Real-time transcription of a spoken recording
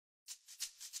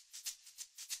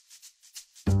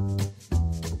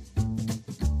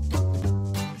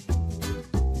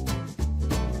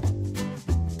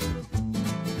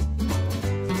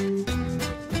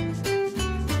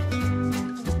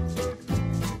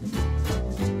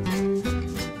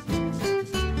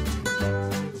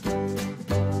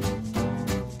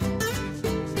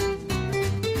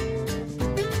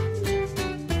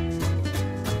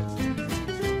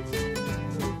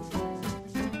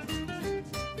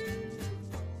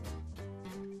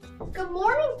Good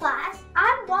morning, class.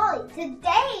 I'm Wally.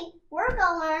 Today, we're going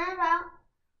to learn about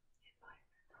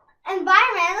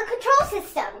environmental control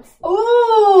systems.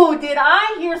 Ooh, did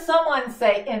I hear someone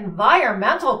say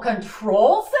environmental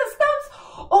control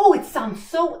systems? Oh, it sounds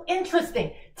so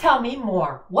interesting. Tell me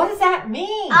more. What does that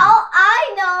mean? All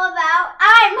I know about,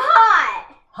 I'm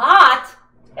hot. Hot?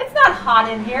 It's not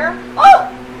hot in here.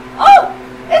 Oh,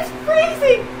 it's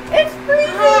freezing. It's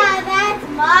freezing. Ah, that's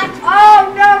much.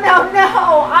 Oh, no.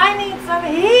 I need some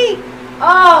heat.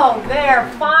 Oh, there,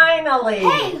 finally.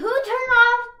 Hey, who turned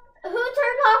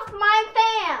off my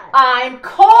fan? I'm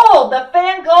cold. The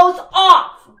fan goes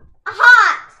off.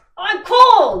 Hot. I'm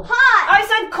cold. Hot. I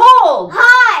said cold.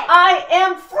 Hot. I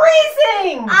am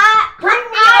freezing. Bring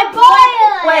me a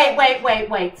boiling.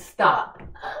 Wait. Stop.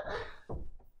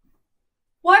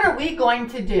 What are we going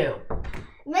to do?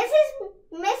 Mrs.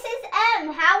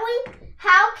 M,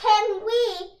 how can we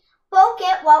both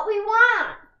get what we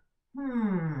want?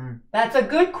 That's a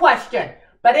good question.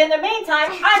 But in the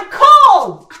meantime, I'm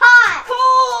cold. Hot.